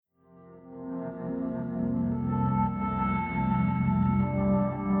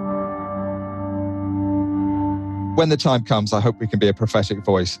when the time comes, I hope we can be a prophetic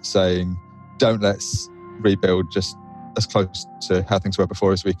voice saying, don't let's rebuild just as close to how things were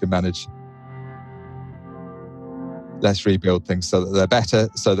before as we can manage. Let's rebuild things so that they're better,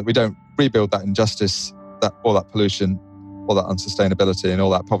 so that we don't rebuild that injustice, all that pollution, all that unsustainability and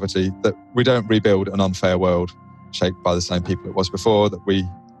all that poverty, that we don't rebuild an unfair world shaped by the same people it was before, that we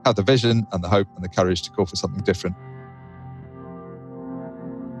have the vision and the hope and the courage to call for something different.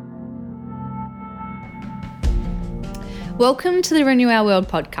 Welcome to the Renew Our World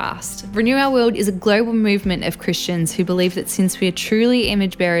podcast. Renew Our World is a global movement of Christians who believe that since we are truly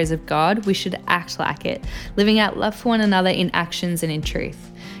image bearers of God, we should act like it, living out love for one another in actions and in truth.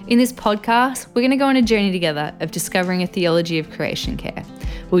 In this podcast, we're going to go on a journey together of discovering a theology of creation care.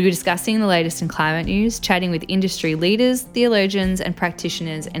 We'll be discussing the latest in climate news, chatting with industry leaders, theologians and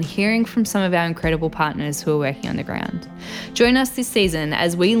practitioners, and hearing from some of our incredible partners who are working on the ground. Join us this season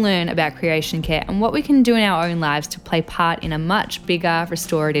as we learn about creation care and what we can do in our own lives to play part in a much bigger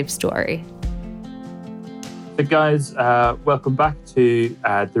restorative story. Hey guys, welcome back to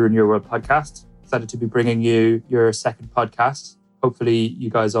the Renew Our World podcast. Excited to be bringing you your second podcast. Hopefully you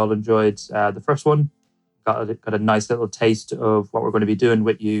guys all enjoyed the first one. Got a nice little taste of what we're going to be doing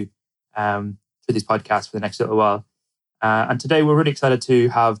with you through these podcasts for the next little while. And today we're really excited to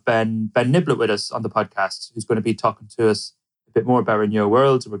have Ben Niblett with us on the podcast, who's going to be talking to us a bit more about Renew Our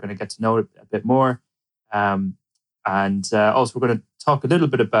World. We're going to get to know it a bit more. And also we're going to talk a little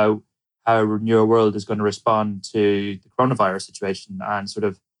bit about how Renew Our World is going to respond to the coronavirus situation and sort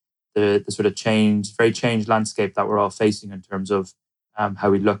of the sort of very changed landscape that we're all facing in terms of how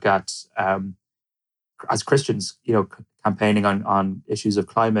we look at as Christians, campaigning on issues of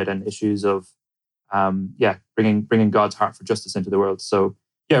climate and issues of bringing God's heart for justice into the world. So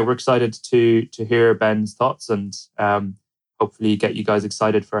we're excited to hear Ben's thoughts and hopefully get you guys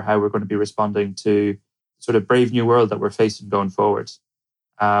excited for how we're going to be responding to sort of brave new world that we're facing going forward.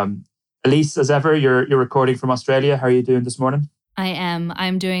 Elise, as ever, you're recording from Australia. How are you doing this morning? I am.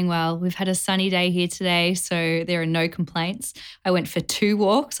 I'm doing well. We've had a sunny day here today, so there are no complaints. I went for 2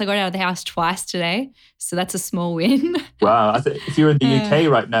 walks. I got out of the house twice today, so that's a small win. Wow. If you were in the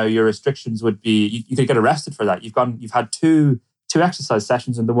UK right now, your restrictions would be, you could get arrested for that. You've had two exercise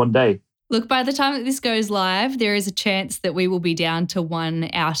sessions in the one day. Look, by the time that this goes live, there is a chance that we will be down to 1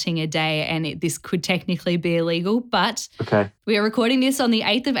 outing a day and this could technically be illegal. But We are recording this on the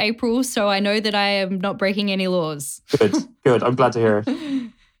 8th of April, so I know that I am not breaking any laws. Good. I'm glad to hear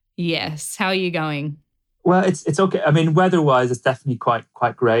it. Yes. How are you going? Well, it's okay. I mean, weather-wise, it's definitely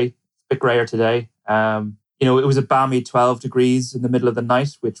quite grey. It's a bit greyer today. It was a balmy 12 degrees in the middle of the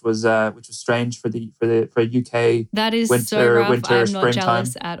night, which was strange for UK. That is winter, so rough. I'm springtime. not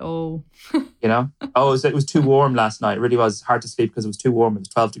jealous at all. It was too warm last night. It really was hard to sleep because it was too warm. It was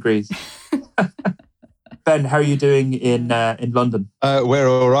 12 degrees. Ben, how are you doing in London? We're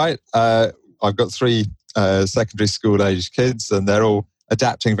all right. I've got 3 secondary school age kids, and they're all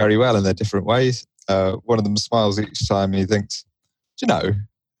adapting very well in their different ways. One of them smiles each time, and he thinks,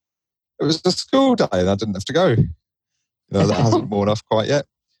 it was a school day and I didn't have to go. That hasn't worn off quite yet.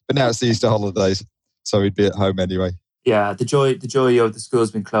 But now it's the Easter holidays, so we'd be at home anyway. Yeah, the joy of the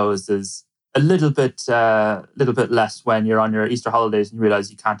school's been closed is a little bit less when you're on your Easter holidays and you realise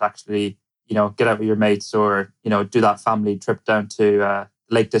you can't actually, get out with your mates or, do that family trip down to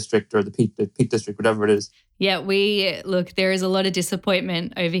Lake District or the Peak District, whatever it is. Yeah, there is a lot of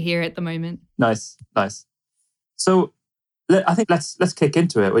disappointment over here at the moment. Nice. So I think let's kick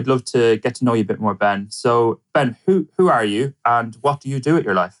into it. We'd love to get to know you a bit more, Ben. So, Ben, who are you and what do you do with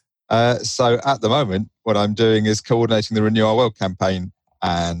your life? So at the moment, what I'm doing is coordinating the Renew Our World campaign.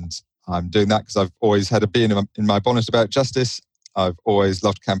 And I'm doing that because I've always had a bee in my bonnet about justice. I've always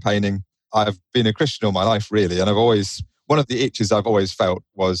loved campaigning. I've been a Christian all my life, really. And one of the itches I've always felt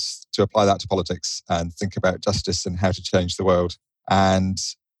was to apply that to politics and think about justice and how to change the world. And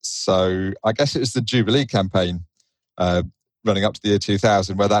so I guess it was the Jubilee campaign, running up to the year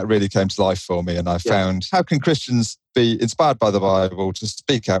 2000, where that really came to life for me. And I found, how can Christians be inspired by the Bible to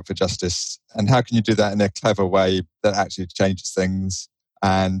speak out for justice? And how can you do that in a clever way that actually changes things?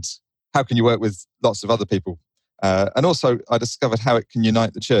 And how can you work with lots of other people? And also, I discovered how it can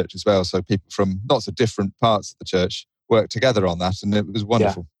unite the church as well. So people from lots of different parts of the church work together on that. And it was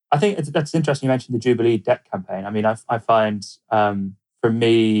wonderful. Yeah. I think that's interesting. You mentioned the Jubilee debt campaign. I mean, I find for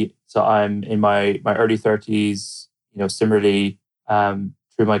me, so I'm in my early 30s, similarly,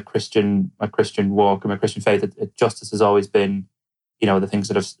 through my Christian walk and my Christian faith, justice has always been, the things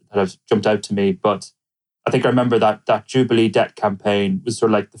that have jumped out to me. But I think I remember that Jubilee debt campaign was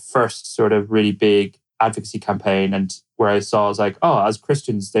sort of like the first sort of really big advocacy campaign, and where I was like, as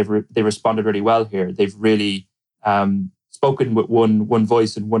Christians, they responded really well here. They've really spoken with one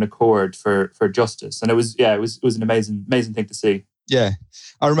voice and one accord for justice. And it was an amazing thing to see. Yeah.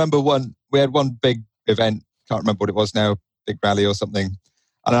 I remember we had one big event, can't remember what it was now, big rally or something.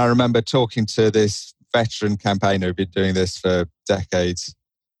 And I remember talking to this veteran campaigner who'd been doing this for decades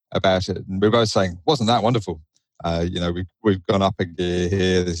about it. And we were both saying, wasn't that wonderful? We've gone up a gear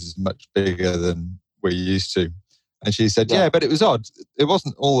here. This is much bigger than we're used to. And she said, yeah, but it was odd. It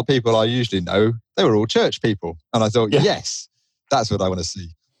wasn't all the people I usually know. They were all church people. And I thought, yes, that's what I want to see.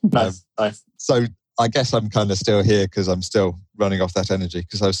 Nice. So I guess I'm kind of still here because I'm still running off that energy,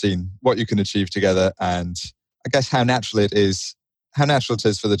 because I've seen what you can achieve together, and I guess how natural it is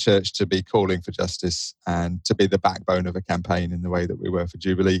for the church to be calling for justice and to be the backbone of a campaign in the way that we were for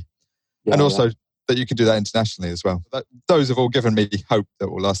Jubilee. And also that you can do that internationally as well. Those have all given me hope that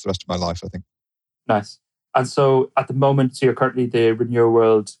will last the rest of my life, I think. Nice. And so at the moment, you're currently the Renew Our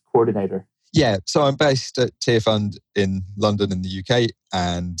World coordinator. Yeah, so I'm based at Tearfund in London in the UK,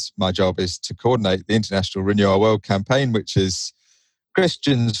 and my job is to coordinate the International Renew Our World campaign, which is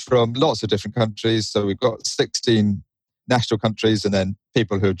Christians from lots of different countries. So we've got 16 national countries and then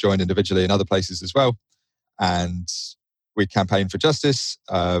people who have joined individually in other places as well. And we campaign for justice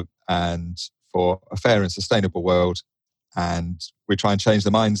and for a fair and sustainable world. And we try and change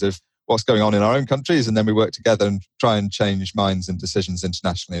the minds of what's going on in our own countries, and then we work together and try and change minds and decisions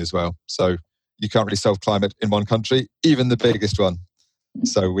internationally as well. So you can't really solve climate in one country, even the biggest one.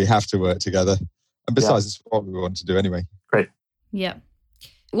 So we have to work together. And besides, it's what we want to do anyway. Great. Yeah.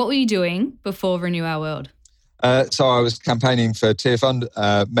 What were you doing before Renew Our World? So I was campaigning for Tearfund,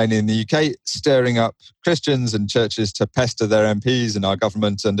 mainly in the UK, stirring up Christians and churches to pester their MPs and our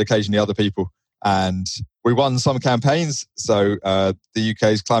government and occasionally other people. And we won some campaigns. So the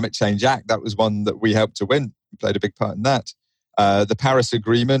UK's Climate Change Act, that was one that we helped to win. We played a big part in that. The Paris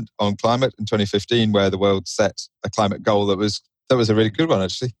Agreement on climate in 2015, where the world set a climate goal that was a really good one,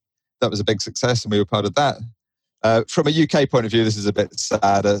 actually. That was a big success, and we were part of that. From a UK point of view, this is a bit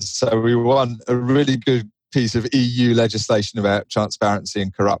sadder. So we won a really good piece of EU legislation about transparency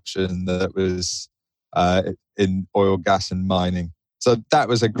and corruption that was in oil, gas and mining. So that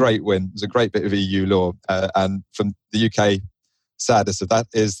was a great win. It was a great bit of EU law. And from the UK, saddest of that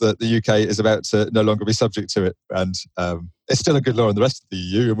is that the UK is about to no longer be subject to it. And it's still a good law in the rest of the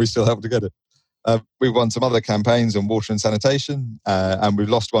EU, and we still help to get it. We've won some other campaigns on water and sanitation, and we've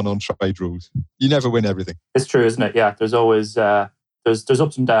lost one on trade rules. You never win everything. It's true, isn't it? Yeah, there's always there's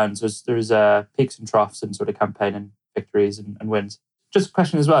ups and downs. There's peaks and troughs in sort of campaigning victories and wins. Just a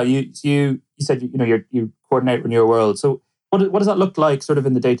question as well. You said you coordinate Renew Our World. So what does that look like sort of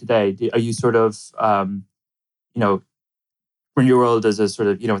in the day-to-day? Are you sort of, Renew Our World is a sort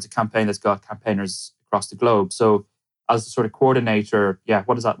of, it's a campaign that's got campaigners across the globe. So as the sort of coordinator,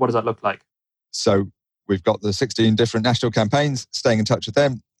 what does that look like? So we've got the 16 different national campaigns, staying in touch with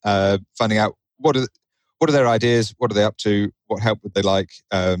them, finding out what are their ideas, what are they up to, what help would they like,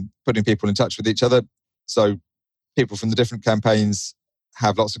 putting people in touch with each other. So people from the different campaigns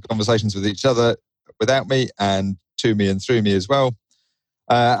have lots of conversations with each other without me and to me and through me as well.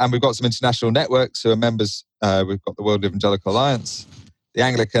 And we've got some international networks who are members. We've got the World Evangelical Alliance, the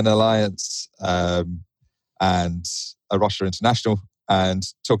Anglican Alliance, and a Russia International, and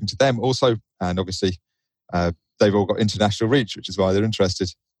talking to them also. And obviously, they've all got international reach, which is why they're interested.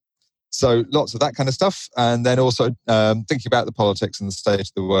 So lots of that kind of stuff. And then also thinking about the politics and the state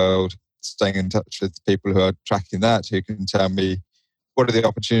of the world, staying in touch with people who are tracking that, who can tell me what are the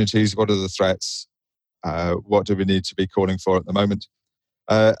opportunities, what are the threats, what do we need to be calling for at the moment.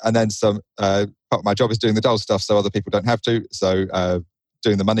 And then part of my job is doing the dull stuff so other people don't have to. So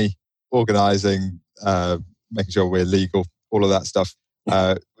doing the money, organising, making sure we're legal, all of that stuff,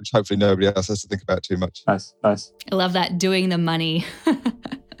 which hopefully nobody else has to think about too much. Nice. I love that, doing the money.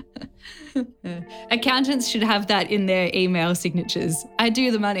 Accountants should have that in their email signatures. I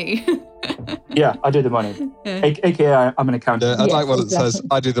do the money. Yeah, I do the money. AKA, I'm an accountant. Yeah, I'd like one that says,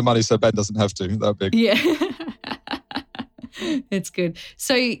 I do the money so Ben doesn't have to. That'd be Yeah. It's good.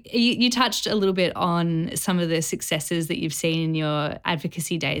 So you touched a little bit on some of the successes that you've seen in your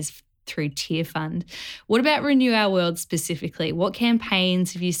advocacy days through Tearfund. What about Renew Our World specifically? What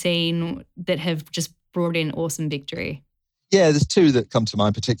campaigns have you seen that have just brought in awesome victory? Yeah, there's two that come to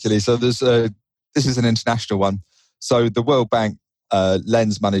mind particularly. So this is an international one. So the World Bank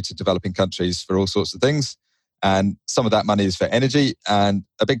lends money to developing countries for all sorts of things. And some of that money is for energy. And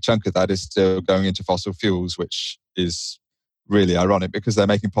a big chunk of that is still going into fossil fuels, which is really ironic because they're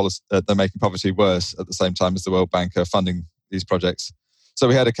making poverty worse at the same time as the World Bank are funding these projects. So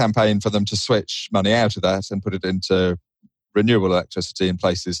we had a campaign for them to switch money out of that and put it into renewable electricity in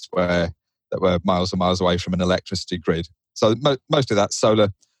places where that were miles and miles away from an electricity grid. So mostly that's solar,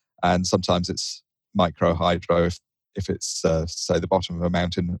 and sometimes it's micro hydro if it's, say, the bottom of a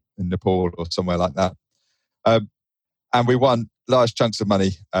mountain in Nepal or somewhere like that. And we want large chunks of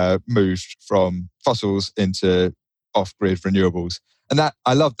money moved from fossils into off-grid renewables. And that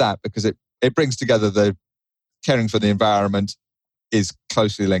I love that because it brings together the caring for the environment is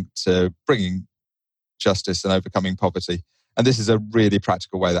closely linked to bringing justice and overcoming poverty. And this is a really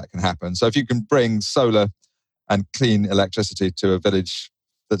practical way that can happen. So if you can bring solar and clean electricity to a village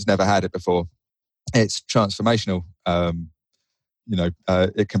that's never had it before, it's transformational.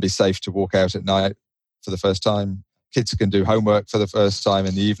 It can be safe to walk out at night for the first time. Kids can do homework for the first time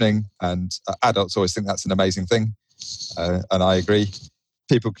in the evening, and adults always think that's an amazing thing. And I agree.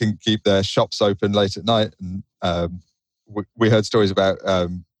 People can keep their shops open late at night. And we heard stories about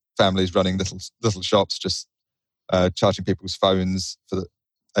families running little shops, just charging people's phones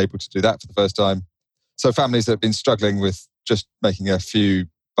able to do that for the first time. So families that have been struggling with just making a few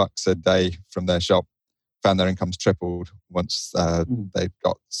bucks a day from their shop found their incomes tripled once they've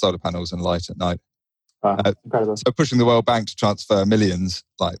got solar panels and light at night. Incredible. So pushing the World Bank to transfer millions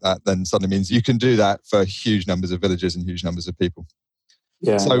like that then suddenly means you can do that for huge numbers of villages and huge numbers of people.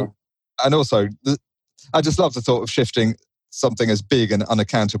 Yeah. So, and also, I just love the thought of shifting something as big and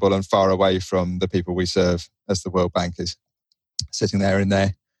unaccountable and far away from the people we serve as the World Bank is, sitting there in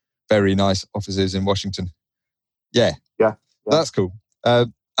their very nice offices in Washington. Yeah. That's cool.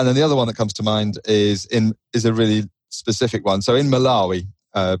 And then the other one that comes to mind is a really specific one. So in Malawi,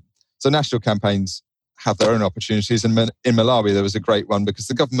 so national campaigns have their own opportunities. And in Malawi, there was a great one because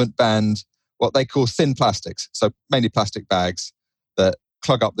the government banned what they call thin plastics. So mainly plastic bags that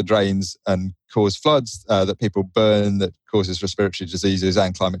clog up the drains and cause floods, that people burn, that causes respiratory diseases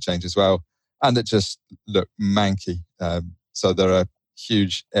and climate change as well, and that just look manky. So there are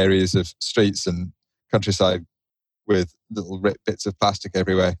huge areas of streets and countryside with little ripped bits of plastic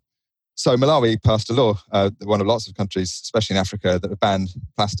everywhere. So Malawi passed a law, one of lots of countries, especially in Africa, that have banned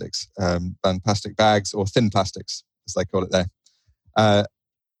plastics, banned plastic bags or thin plastics, as they call it there.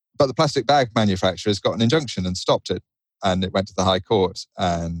 But the plastic bag manufacturers got an injunction and stopped it, and it went to the High Court.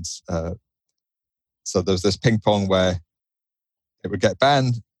 And so there was this ping pong where it would get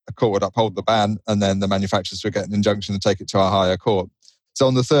banned, a court would uphold the ban, and then the manufacturers would get an injunction and take it to a higher court. So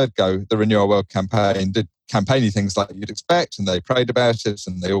on the third go, the Renew Our World campaign did campaigning things like you'd expect, and they prayed about it,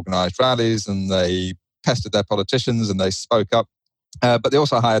 and they organised rallies, and they pestered their politicians, and they spoke up. But they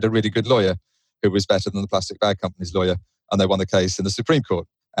also hired a really good lawyer who was better than the plastic bag company's lawyer, and they won the case in the Supreme Court.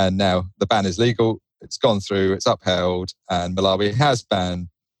 And now the ban is legal, it's gone through, it's upheld, and Malawi has banned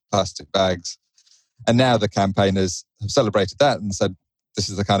plastic bags. And now the campaigners have celebrated that and said, this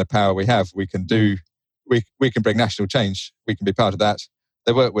is the kind of power we have. We can can bring national change. We can be part of that.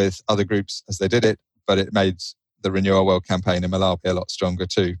 They worked with other groups as they did it, but it made the Renew Our World campaign in Malawi a lot stronger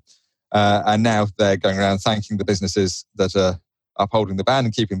too. And now they're going around thanking the businesses that are upholding the ban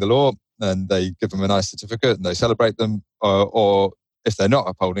and keeping the law, and they give them a nice certificate and they celebrate them. Or if they're not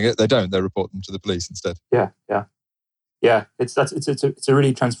upholding it, they don't. They report them to the police instead. Yeah. It's a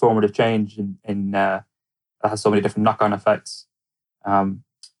really transformative change that has so many different knock-on effects.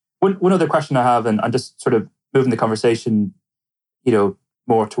 One other question I have, and I'm just sort of moving the conversation,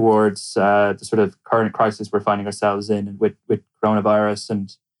 more towards the sort of current crisis we're finding ourselves in, and with coronavirus.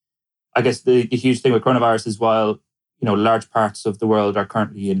 And I guess the huge thing with coronavirus is, while large parts of the world are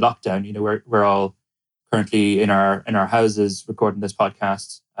currently in lockdown, we're all currently in our houses recording this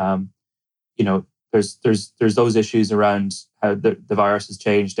podcast. There's those issues around how the virus has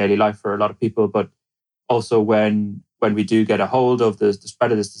changed daily life for a lot of people, but also when we do get a hold of the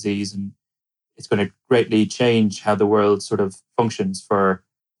spread of this disease, and it's going to greatly change how the world sort of functions for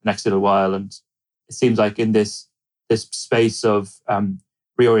the next little while. And it seems like in this space of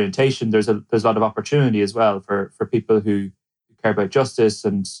reorientation, there's a lot of opportunity as well for people who care about justice,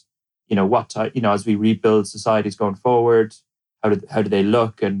 and as we rebuild societies going forward, how do they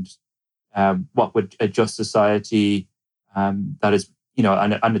look, and what would a just society that is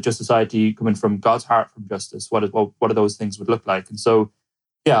and a just society coming from God's heart from justice, what are those things would look like? And so,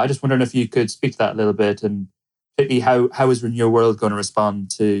 I just wondering if you could speak to that a little bit, and particularly how is Renew Our World going to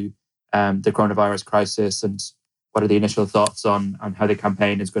respond to the coronavirus crisis, and what are the initial thoughts on how the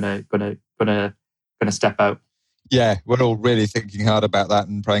campaign is going to step out? Yeah, we're all really thinking hard about that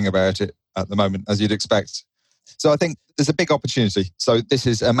and praying about it at the moment, as you'd expect. So I think there's a big opportunity. So this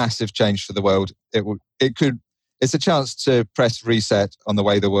is a massive change for the world. It's a chance to press reset on the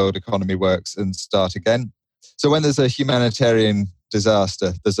way the world economy works and start again. So when there's a humanitarian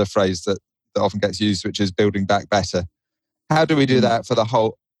disaster, there's a phrase that often gets used, which is building back better. How do we do that for the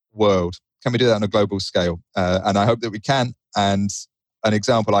whole world? can we do that on a global scale? And I hope that we can. And an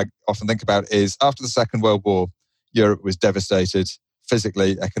example I often think about is after the Second World War, Europe was devastated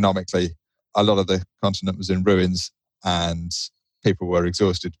physically, economically. A lot of the continent was in ruins and people were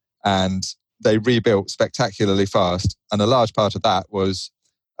exhausted. And they rebuilt spectacularly fast. And a large part of that was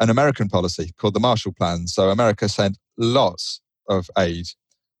an American policy called the Marshall Plan. So America sent lots of aid.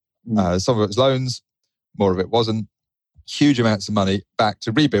 Some of it was loans, more of it wasn't. Huge amounts of money back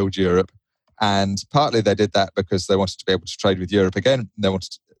to rebuild Europe. And partly they did that because they wanted to be able to trade with Europe again.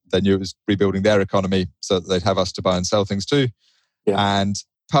 They knew it was rebuilding their economy so that they'd have us to buy and sell things too. Yeah. And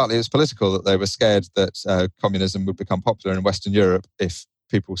partly it was political, that they were scared that communism would become popular in Western Europe if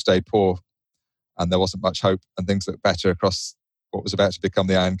people stayed poor and there wasn't much hope and things looked better across what was about to become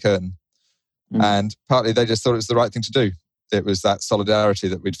the Iron Curtain. And partly they just thought it was the right thing to do. It was that solidarity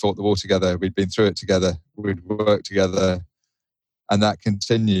that we'd fought the war together, we'd been through it together, we'd worked together, and that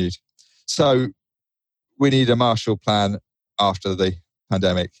continued. So we need a Marshall Plan after the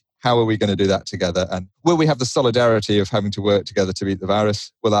pandemic. How are we going to do that together? And will we have the solidarity of having to work together to beat the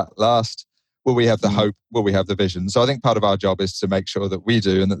virus? Will that last? Will we have the hope? Will we have the vision? So I think part of our job is to make sure that we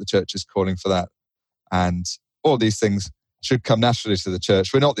do and that the church is calling for that. And all these things should come naturally to the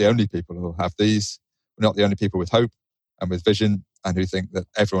church. We're not the only people who have these. We're not the only people with hope and with vision and who think that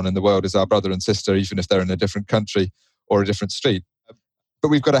everyone in the world is our brother and sister, even if they're in a different country or a different street. But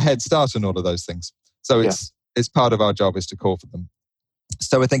we've got a head start on all of those things. So it's part of our job is to call for them.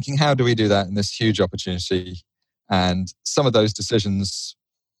 So we're thinking, how do we do that in this huge opportunity? And some of those decisions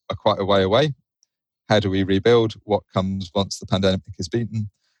are quite a way away. How do we rebuild? What comes once the pandemic is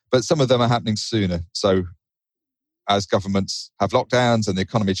beaten? But some of them are happening sooner. So as governments have lockdowns and the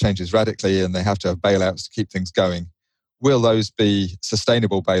economy changes radically and they have to have bailouts to keep things going, will those be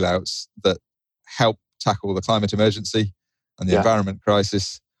sustainable bailouts that help tackle the climate emergency and the environment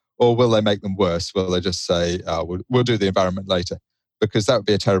crisis? Or will they make them worse? Will they just say, we'll do the environment later? Because that would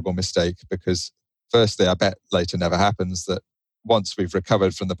be a terrible mistake. Because firstly, I bet later never happens, that once we've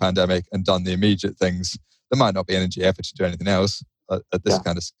recovered from the pandemic and done the immediate things, there might not be energy ever to do anything else at this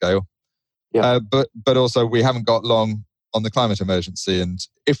kind of scale. But also we haven't got long on the climate emergency. And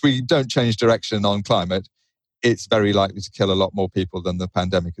if we don't change direction on climate, it's very likely to kill a lot more people than the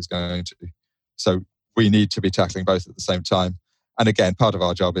pandemic is going to. So we need to be tackling both at the same time. And again, part of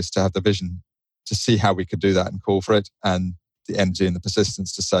our job is to have the vision to see how we could do that and call for it, and the energy and the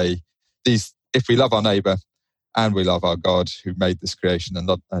persistence to say, if we love our neighbour and we love our God who made this creation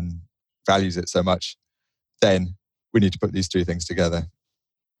and values it so much, then we need to put these two things together.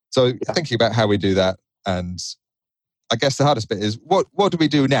 So thinking about how we do that, and I guess the hardest bit is what do we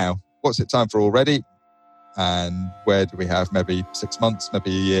do now? What's it time for already? And where do we have maybe 6 months,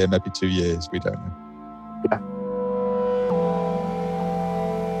 maybe a year, maybe 2 years? We don't know.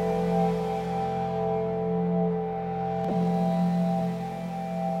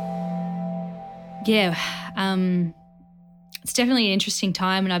 Yeah, it's definitely an interesting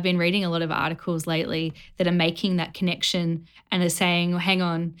time, and I've been reading a lot of articles lately that are making that connection and are saying, hang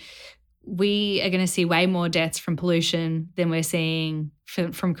on, we are going to see way more deaths from pollution than we're seeing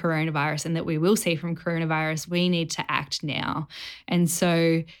from coronavirus, and that we will see from coronavirus. We need to act now. And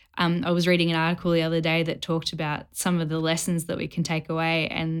so I was reading an article the other day that talked about some of the lessons that we can take away,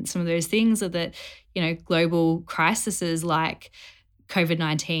 and some of those things are that, global crises like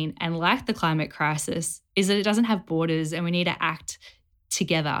COVID-19 and like the climate crisis is that it doesn't have borders, and we need to act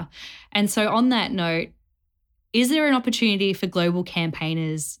together. And so on that note, is there an opportunity for global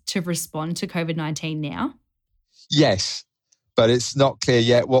campaigners to respond to COVID-19 now? Yes, but it's not clear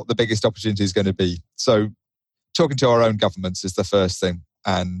yet what the biggest opportunity is going to be. So talking to our own governments is the first thing.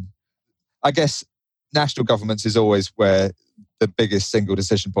 And I guess national governments is always where the biggest single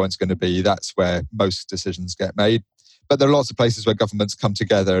decision point is going to be. That's where most decisions get made. But there are lots of places where governments come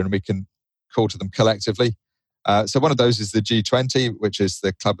together and we can call to them collectively. So one of those is the G20, which is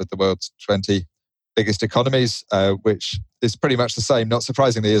the club of the world's 20 biggest economies, which is pretty much the same, not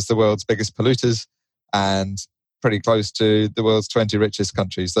surprisingly, as the world's biggest polluters and pretty close to the world's 20 richest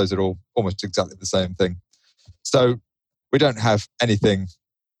countries. Those are all almost exactly the same thing. So we don't have anything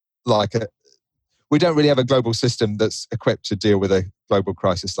like it. We don't really have a global system that's equipped to deal with a global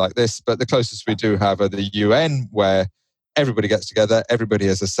crisis like this. But the closest we do have are the UN, where everybody gets together, everybody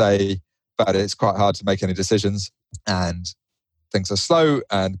has a say, but it's quite hard to make any decisions and things are slow,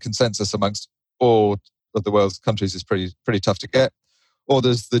 and consensus amongst all of the world's countries is pretty tough to get. Or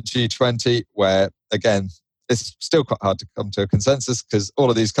there's the G20, where, again, it's still quite hard to come to a consensus because all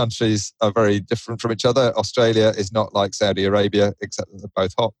of these countries are very different from each other. Australia is not like Saudi Arabia, except that they're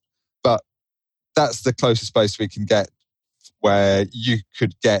both hot. But that's the closest place we can get where you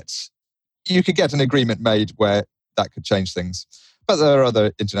could get you could get an agreement made where that could change things. But there are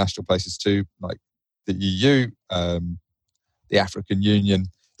other international places too, like the EU, the African Union.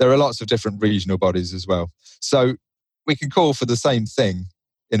 There are lots of different regional bodies as well. So we can call for the same thing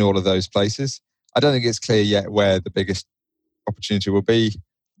in all of those places. I don't think it's clear yet where the biggest opportunity will be.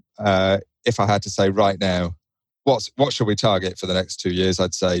 If I had to say right now, what should we target for the next 2 years?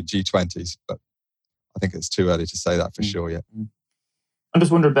 I'd say G20s, but I think it's too early to say that for sure yet. I'm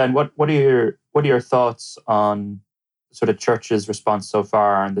just wondering, Ben, what are your thoughts on sort of church's response so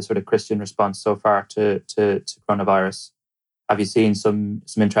far and the sort of Christian response so far to coronavirus? Have you seen some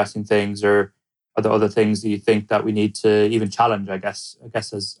interesting things, or are there other things that you think that we need to even challenge? I guess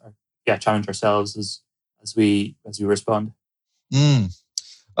challenge ourselves as we respond.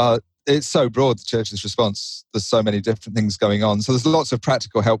 It's so broad, the church's response. There's so many different things going on. So there's lots of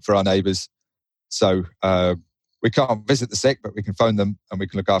practical help for our neighbours. So we can't visit the sick, but we can phone them and we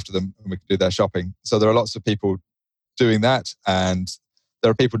can look after them and we can do their shopping. So there are lots of people doing that, and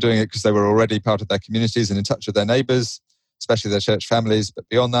there are people doing it because they were already part of their communities and in touch with their neighbours, especially their church families. But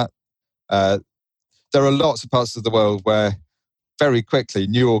beyond that, there are lots of parts of the world where very quickly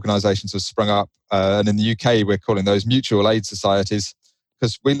new organisations have sprung up. And in the UK, we're calling those mutual aid societies,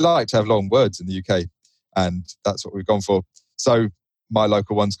 because we like to have long words in the UK, and that's what we've gone for. So my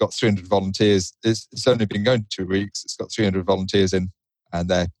local one's got 300 volunteers. It's only been going 2 weeks. It's got 300 volunteers in, and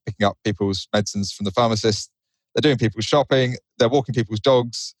they're picking up people's medicines from the pharmacist. They're doing people's shopping. They're walking people's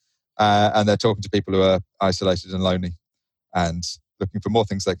dogs, and they're talking to people who are isolated and lonely and looking for more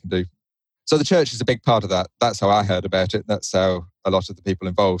things they can do. So the church is a big part of that. That's how I heard about it. That's how a lot of the people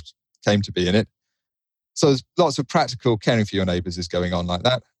involved came to be in it. So there's lots of practical caring for your neighbours is going on like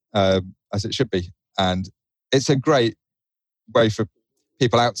that, as it should be. And it's a great way for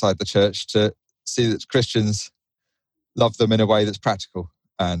people outside the church to see that Christians love them in a way that's practical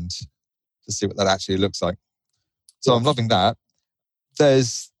and to see what that actually looks like. So I'm loving that. I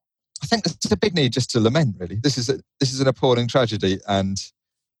think there's a big need just to lament, really. This is an appalling tragedy, and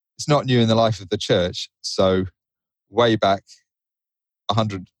it's not new in the life of the church. So way back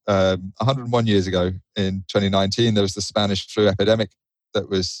 101 years ago in 2019, there was the Spanish flu epidemic that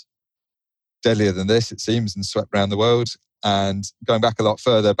was deadlier than this, it seems, and swept around the world. And going back a lot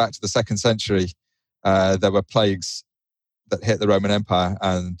further, back to the 2nd century, there were plagues that hit the Roman Empire,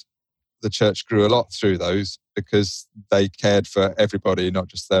 and the church grew a lot through those because they cared for everybody, not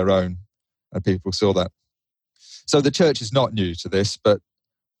just their own, and people saw that. So the church is not new to this, but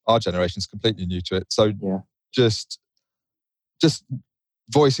our generation is completely new to it. So just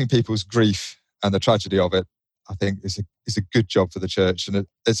voicing people's grief and the tragedy of it, I think is a good job for the church, and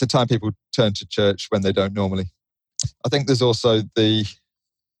it's a time people turn to church when they don't normally. I think there's also the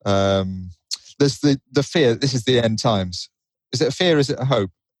fear. This is the end times. Is it a fear? Is it a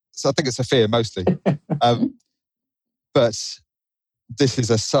hope? So I think it's a fear mostly. But this is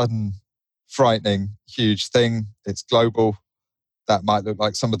a sudden, frightening, huge thing. It's global. That might look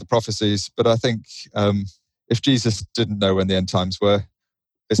like some of the prophecies, but I think if Jesus didn't know when the end times were,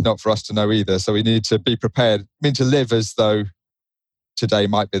 it's not for us to know either. So we need to be prepared. I mean, to live as though today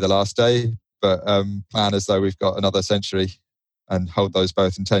might be the last day, but plan as though we've got another century and hold those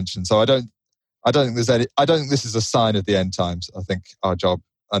both in tension. So I don't think this is a sign of the end times. I think our job,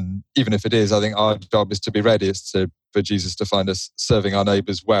 and even if it is, I think our job is to be ready. It's for Jesus to find us serving our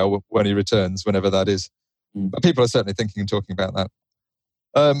neighbours well when he returns, whenever that is. But people are certainly thinking and talking about that.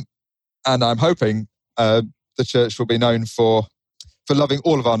 And I'm hoping the church will be known for loving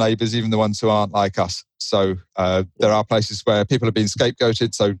all of our neighbours, even the ones who aren't like us. So there are places where people have been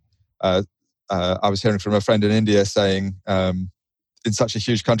scapegoated. So I was hearing from a friend in India saying in such a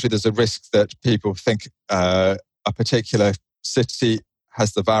huge country, there's a risk that people think a particular city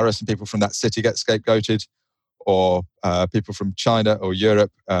has the virus and people from that city get scapegoated, or people from China or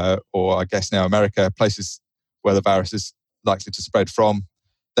Europe or I guess now America, places where the virus is likely to spread from,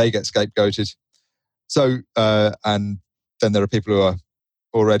 they get scapegoated. So, and then there are people who are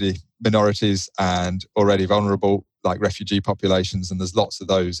already minorities and already vulnerable, like refugee populations, and there's lots of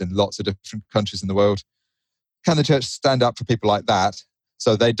those in lots of different countries in the world. Can the church stand up for people like that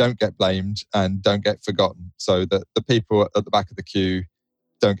so they don't get blamed and don't get forgotten, so that the people at the back of the queue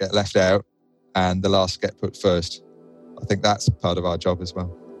don't get left out and the last get put first? I think that's part of our job as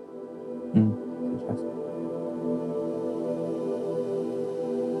well.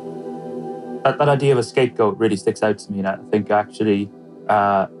 That idea of a scapegoat really sticks out to me, and I think actually,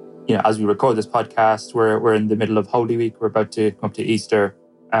 as we record this podcast, we're in the middle of Holy Week. We're about to come up to Easter,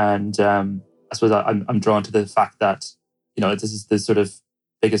 and I suppose I'm drawn to the fact that this is the sort of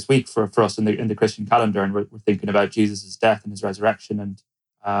biggest week for us in the Christian calendar, and we're thinking about Jesus' death and his resurrection, and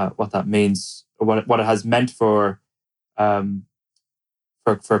what that means, or what it has meant for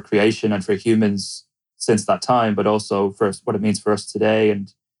creation and for humans since that time, but also for what it means for us today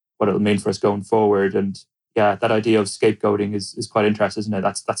and what it'll mean for us going forward. And yeah, that idea of scapegoating is quite interesting, isn't it?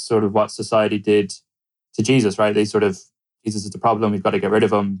 That's sort of what society did to Jesus, right? They sort of, Jesus is the problem, we've got to get rid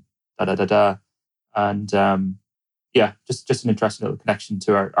of him, And yeah, just an interesting little connection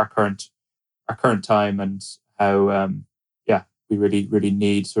to our current time, and how we really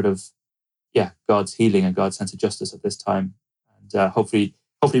need sort of God's healing and God's sense of justice at this time. And hopefully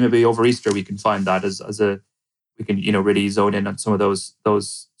maybe over Easter we can find that we can really zone in on some of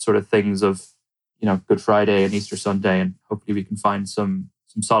those sort of things of Good Friday and Easter Sunday, and hopefully we can find some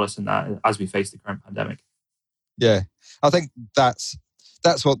solace in that as we face the current pandemic. Yeah, I think that's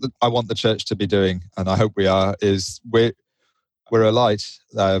what I want the church to be doing, and I hope we are. Is we're a light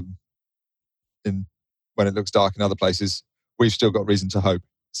in when it looks dark in other places. We've still got reason to hope,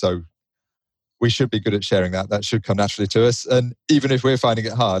 so we should be good at sharing that. That should come naturally to us, and even if we're finding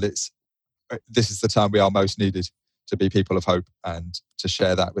it hard, this is the time we are most needed to be people of hope and to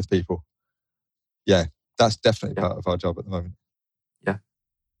share that with people. Yeah, that's definitely part of our job at the moment. Yeah.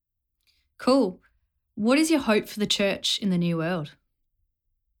 Cool. What is your hope for the church in the new world?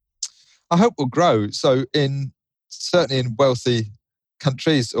 I hope we'll grow. So certainly in wealthy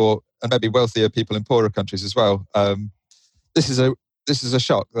countries, and maybe wealthier people in poorer countries as well, this is a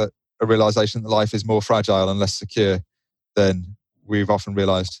shock, that a realization that life is more fragile and less secure than we've often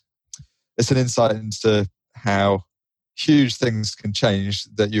realized. It's an insight into how huge things can change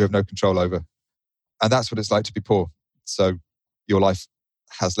that you have no control over. And that's what it's like to be poor. So your life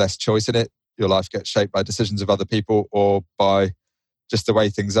has less choice in it. Your life gets shaped by decisions of other people or by just the way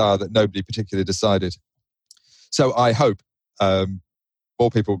things are that nobody particularly decided. So I hope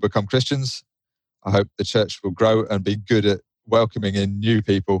more people will become Christians. I hope the church will grow and be good at welcoming in new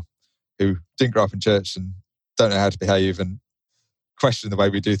people who didn't grow up in church and don't know how to behave and question the way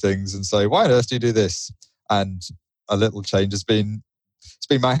we do things and say, why on earth do you do this? And a little change it's been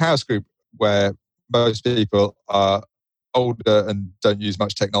my house group, where most people are older and don't use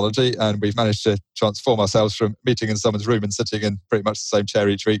much technology, and we've managed to transform ourselves from meeting in someone's room and sitting in pretty much the same chair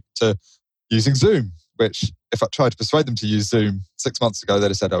each week to using Zoom, which if I tried to persuade them to use Zoom 6 months ago, they'd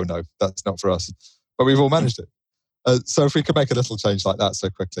have said, oh no, that's not for us. But we've all managed it. So if we can make a little change like that so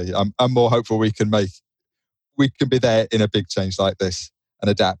quickly, I'm more hopeful we can be there in a big change like this and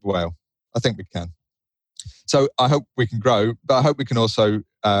adapt well. I think we can. So I hope we can grow, but I hope we can also,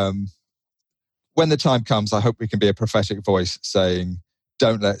 when the time comes, I hope we can be a prophetic voice saying,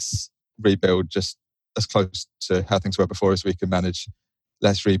 don't let's rebuild just as close to how things were before as we can manage.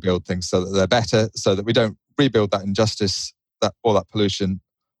 Let's rebuild things so that they're better, so that we don't rebuild that injustice, all that pollution,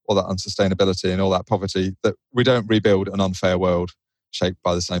 all that unsustainability and all that poverty, that we don't rebuild an unfair world shaped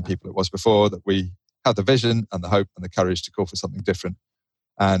by the same people it was before, that we have the vision and the hope and the courage to call for something different.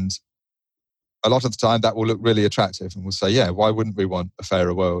 And a lot of the time that will look really attractive, and we'll say, yeah, why wouldn't we want a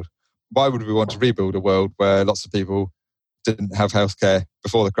fairer world? Why would we want to rebuild a world where lots of people didn't have healthcare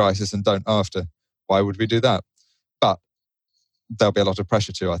before the crisis and don't after? Why would we do that? But there'll be a lot of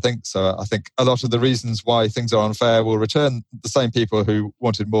pressure too, I think. So I think a lot of the reasons why things are unfair will return. The same people who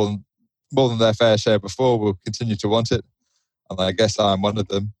wanted more than their fair share before will continue to want it. And I guess I'm one of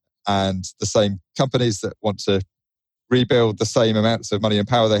them. And the same companies that want to rebuild the same amounts of money and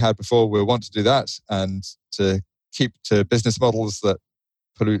power they had before will want to do that, and to keep to business models that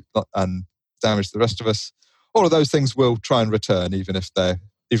pollute and damage the rest of us. All of those things will try and return, even if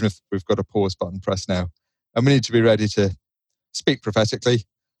we've got a pause button pressed now. And we need to be ready to speak prophetically.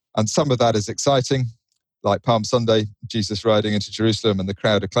 And some of that is exciting, like Palm Sunday, Jesus riding into Jerusalem and the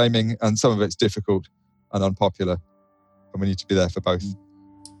crowd acclaiming, and some of it's difficult and unpopular. And we need to be there for both.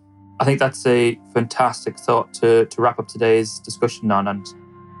 I think that's a fantastic thought to wrap up today's discussion on, and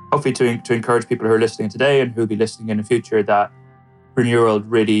hopefully to encourage people who are listening today and who will be listening in the future, that Renew Your World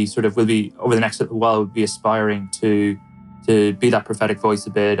really sort of will be, over the next little while, will be aspiring to be that prophetic voice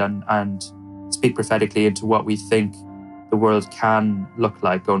a bit and speak prophetically into what we think the world can look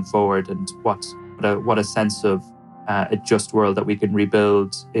like going forward, and what a sense of a just world that we can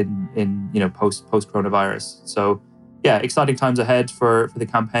rebuild in post coronavirus. So yeah, exciting times ahead for the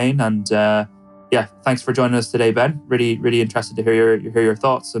campaign, and thanks for joining us today, Ben. Really interested to hear your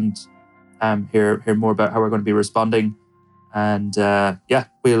thoughts and hear more about how we're going to be responding. And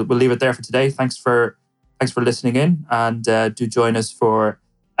we'll leave it there for today. Thanks for listening in, and do join us for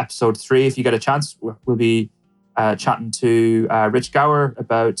episode 3 if you get a chance. We'll be chatting to Rich Gower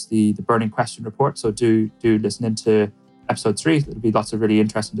about the Burning Question report. So do listen into episode 3. There'll be lots of really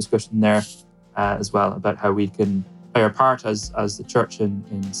interesting discussion there as well about how we can play our part as the church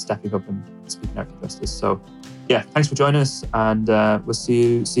in stepping up and speaking out for justice. So yeah, thanks for joining us, and we'll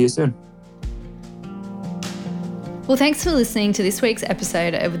see you soon. Well, thanks for listening to this week's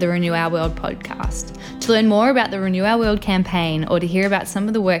episode of the Renew Our World podcast. To learn more about the Renew Our World campaign or to hear about some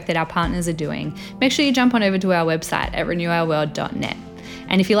of the work that our partners are doing, make sure you jump on over to our website at renewourworld.net.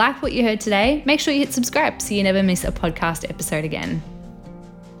 And if you like what you heard today, make sure you hit subscribe so you never miss a podcast episode again.